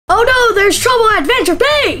Oh, there's trouble at Adventure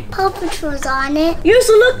Bay. Paw Patrol's on it. Use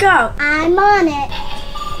the lookout. I'm on it.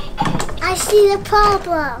 I see the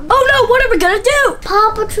problem. Oh no, what are we gonna do?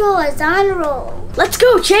 Paw Patrol is on a roll. Let's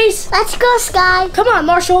go, Chase. Let's go, Skye. Come on,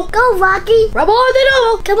 Marshall. Go, Rocky. Rubble on the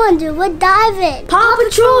double. Come on, dude. We're diving. Paw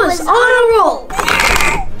Patrol is on a roll.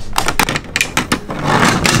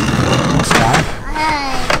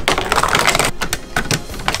 Hey.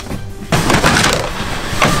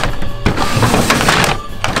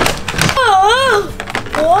 Oh,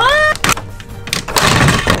 what?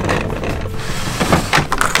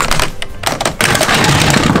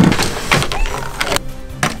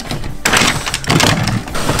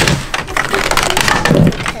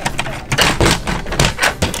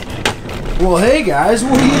 Well, hey guys,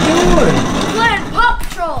 what are you doing? Playing Paw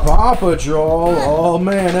Patrol. Paw Patrol. Oh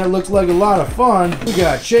man, that looks like a lot of fun. We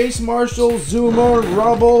got Chase, Marshall, Zuma,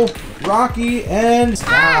 Rubble, Rocky, and Skye.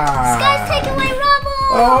 Skye's taking away Rubble.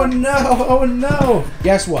 Oh no! Oh no!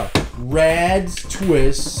 Guess what? Radz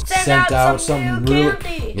Twists sent out some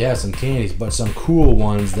candy. Yeah, some candies, but some cool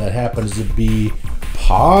ones that happens to be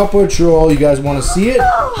Paw Patrol. You guys want to see it?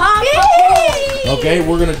 Paw Patrol. Okay,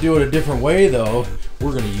 we're gonna do it a different way though.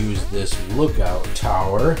 We're gonna use this lookout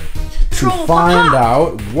tower to find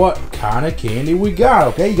out what kind of candy we got.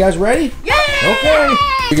 Okay, you guys ready? Yeah! Okay. Here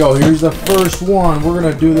we go. Here's the first one. We're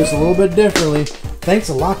gonna do this a little bit differently. Thanks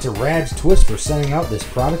a lot to Radz Twists for sending out this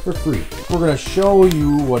product for free. We're gonna show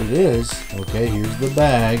you what it is. Okay, here's the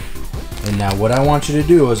bag. And now what I want you to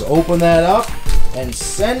do is open that up and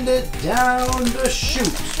send it down the chute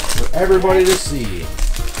for everybody to see.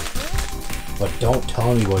 But don't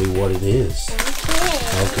tell anybody what it is.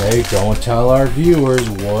 Okay, don't tell our viewers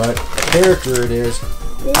what character it is.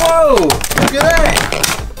 Whoa! Look at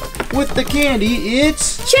that! With the candy,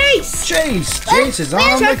 it's Chase! Chase! Chase is on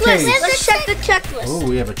the case. Let's check the checklist. Oh,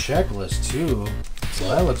 we have a checklist too. So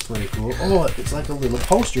that looks pretty cool. Oh, it's like a little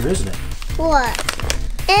poster, isn't it? What?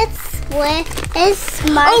 It's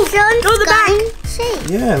Marshall, go the back. Chase.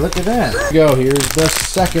 Yeah, look at that. Here we go, here's the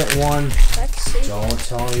second one. Let's see. Don't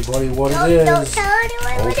tell anybody what No, it is. don't tell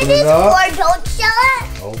anyone what Open it is, it up. or don't sell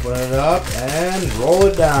it. Open it up and roll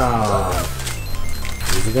it down.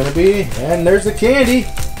 Who's it gonna be? And there's the candy.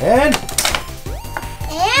 And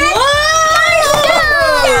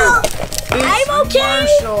I'm okay.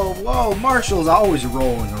 Marshall. Whoa, Marshall's always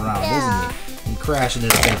rolling around, isn't he? And crashing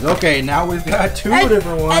into things. Okay, now we've got two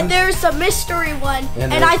different ones. And there's a mystery one,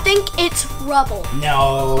 and I think it's Rubble.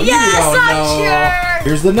 No, Yes, you don't I'm know. sure.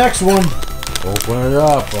 Here's the next one. Open it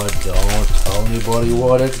up, but don't tell anybody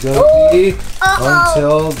what it's gonna be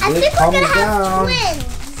until I it think comes we're gonna down. have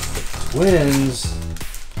twins. Twins.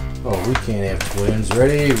 Oh, we can't have twins.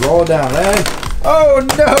 Ready? Roll it down, eh? Oh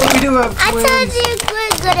no, we do have twins. I told you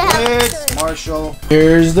we're gonna have It's twins. Marshall.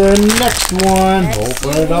 Here's the next one. Let's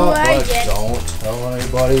Open see it up, what I but get. don't tell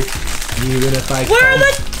anybody. Even if I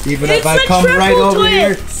It's come the right triple over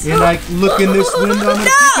here twins. and like look in this window, I'm gonna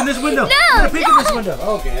peek in this window. No, I'm gonna peek in no. this window.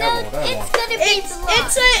 Okay, No, I won't. it's gonna be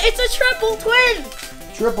It's a triple twin.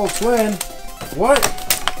 Triple twin. What?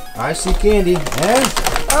 I see candy. And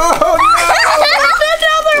oh no!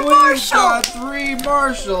 Another Marshall. Got three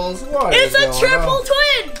Marshalls. What It's is a going triple on?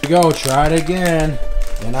 twin. Here we go. Try it again.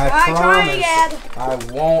 And I Try promise again. I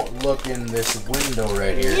won't look in this window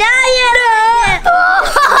right here.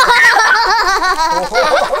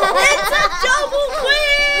 It's a double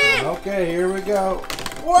twin. Okay, here we go.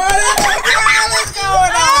 What is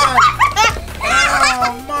going on?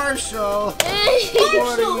 Oh, Marshall. What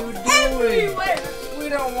are you doing? We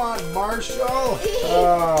don't want Marshall.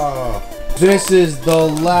 Oh. This is the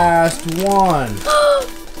last one.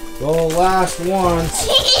 The last one.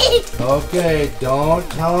 Okay, don't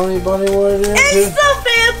tell anybody what it is. It's the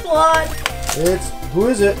fifth one. Who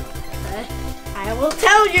is it? I will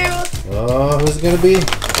tell you. Oh, who's it gonna be?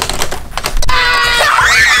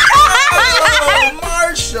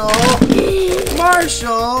 Oh,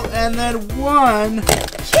 Marshall, and then one.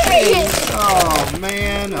 Oh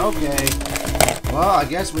man, okay. Well, I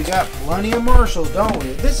guess we got plenty of Marshalls, don't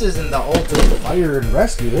we? This isn't the ultimate fire and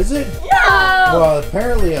rescue, is it? No. Well,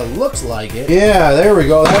 apparently it looks like it. Yeah, there we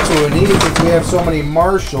go. That's what we need since we have so many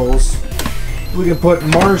Marshalls. We can put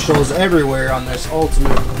Marshalls everywhere on this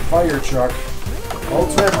ultimate fire truck.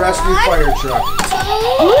 Ultimate rescue fire truck.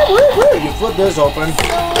 You flip this open.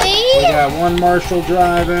 We got one Marshall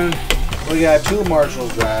driving. We got two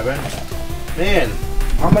Marshalls driving. Man,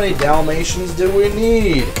 how many Dalmatians do we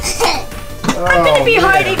need? I'm gonna be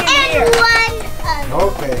hiding in here.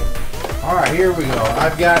 Okay. Alright, here we go.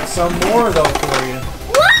 I've got some more though for you.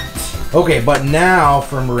 What? Okay, but now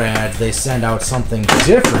from Radz, they send out something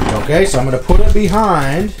different, okay? So I'm gonna put it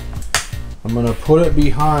behind. I'm I'm gonna put it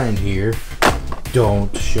behind here.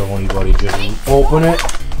 Don't show anybody, just open it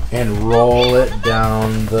and roll it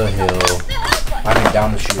down the hill. I mean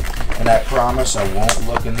down the chute. And I promise I won't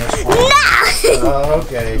look in this corner. No!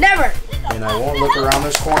 Okay. Never. And I won't look around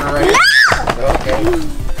this corner right here. No!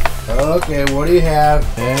 Okay. Okay, what do you have?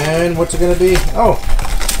 And what's it gonna be? Oh,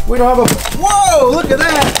 we don't have a... Whoa, look at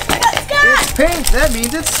that! It's pink, that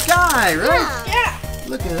means it's Skye, right? Yeah.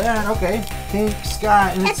 Look at that, okay. Pink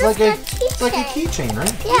Skye, and it's like a keychain,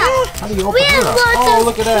 right? Yeah. How do you open her up? Oh,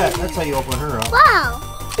 look at that. That's how you open her up. Wow.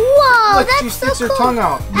 Whoa, Look, that's she so sticks her cool. tongue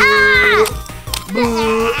out.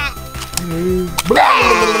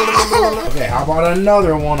 Okay, how about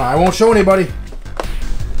another one? I won't show anybody.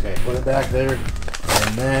 Okay, put it back there.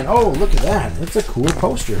 And then, oh, look at that. It's a cool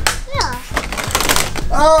poster. Yeah.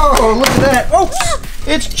 Oh, look at that. Oh,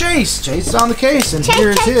 it's Chase. Chase is on the case, and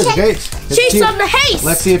here's his. Okay, Chase on the haze.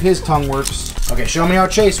 Let's see if his tongue works. Okay, show me how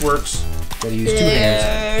Chase works. Gotta use 2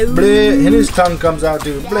 hands. Bleh, and his tongue comes out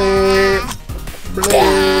too. Bleh,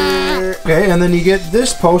 bleh. Okay, and then you get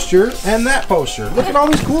this poster and that poster. Look at all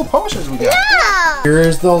these cool posters we got. Yeah. Here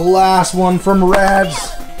is the last one from Radz.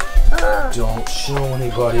 Don't show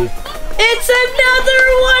anybody. It's another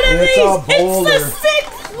one of It's these. a boulder. It's the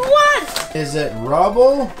 6th one. Is it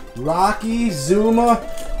Rubble, Rocky, Zuma,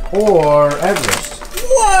 or Everest?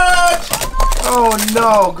 What? Oh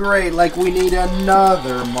no, great. Like we need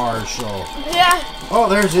another Marshall. Yeah. Oh,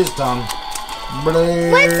 there's his tongue.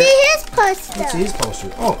 Bleh. Let's see his poster. Let's see his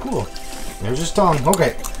poster. Oh, cool. There's his tongue.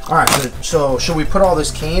 Okay. Alright, so should we put all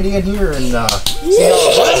this candy in here and see how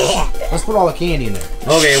it works? Let's put all the candy in there.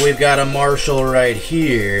 Okay, we've got a Marshall right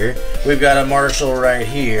here. We've got a Marshall right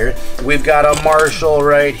here. We've got a Marshall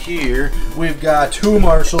right here. We've got 2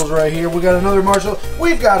 Marshalls right here. We got another Marshall.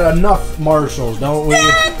 We've got enough Marshalls, don't we?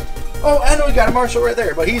 Oh, and we got a Marshall right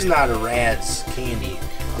there, but he's not a Radz candy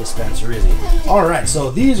dispenser, is he? Alright, so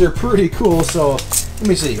these are pretty cool. So let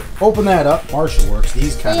me see. Open that up. Marshall works.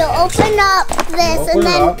 These kind You of open up this open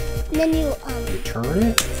and it then you you turn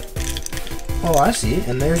it. Oh, I see.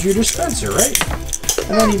 And there's your dispenser, right?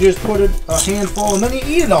 And then you just put a handful and then you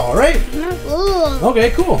eat it all, right? Ooh. Okay,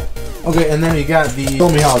 cool. Okay, and then you got the... Show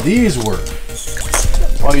me how these work.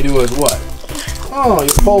 All you do is what? Oh, you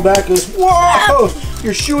pull back this... Whoa!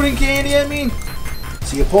 You're shooting candy at me?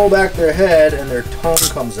 So you pull back their head and their tongue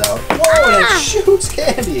comes out. Whoa, and it shoots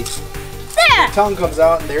candy. There. The tongue comes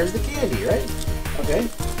out and there's the candy, right? Okay.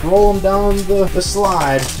 Roll them down the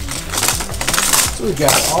slide. So we've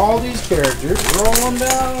got all these characters. Roll them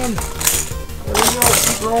down. There we go.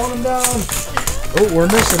 Keep rolling them down. Oh, we're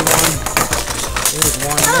missing one. There's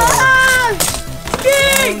one down.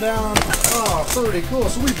 One down. Oh, pretty cool.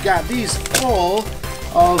 So we've got these full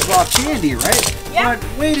of candy, right? Yeah.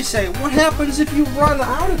 But wait a second. What happens if you run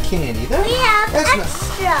out of candy? We have that's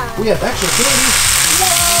extra. We have extra candy.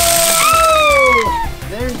 Whoa!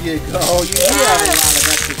 There you go. You do have a lot of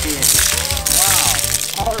extra candy.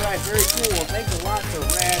 Wow. All right, very cool. Well, thanks a lot to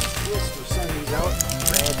Radz Twists for sending these out.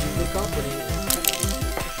 Radz is the company.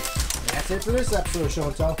 That's it for this episode of Show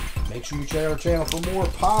and Tell. Make sure you check out our channel for more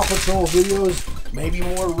Paw Patrol videos, maybe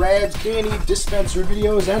more Radz candy dispenser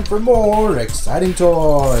videos, and for more exciting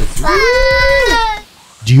toys. Bye.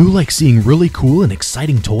 Do you like seeing really cool and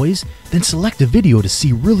exciting toys? Then select a video to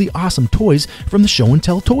see really awesome toys from the Show and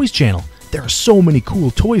Tell Toys channel. There are so many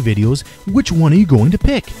cool toy videos. Which one are you going to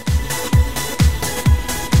pick?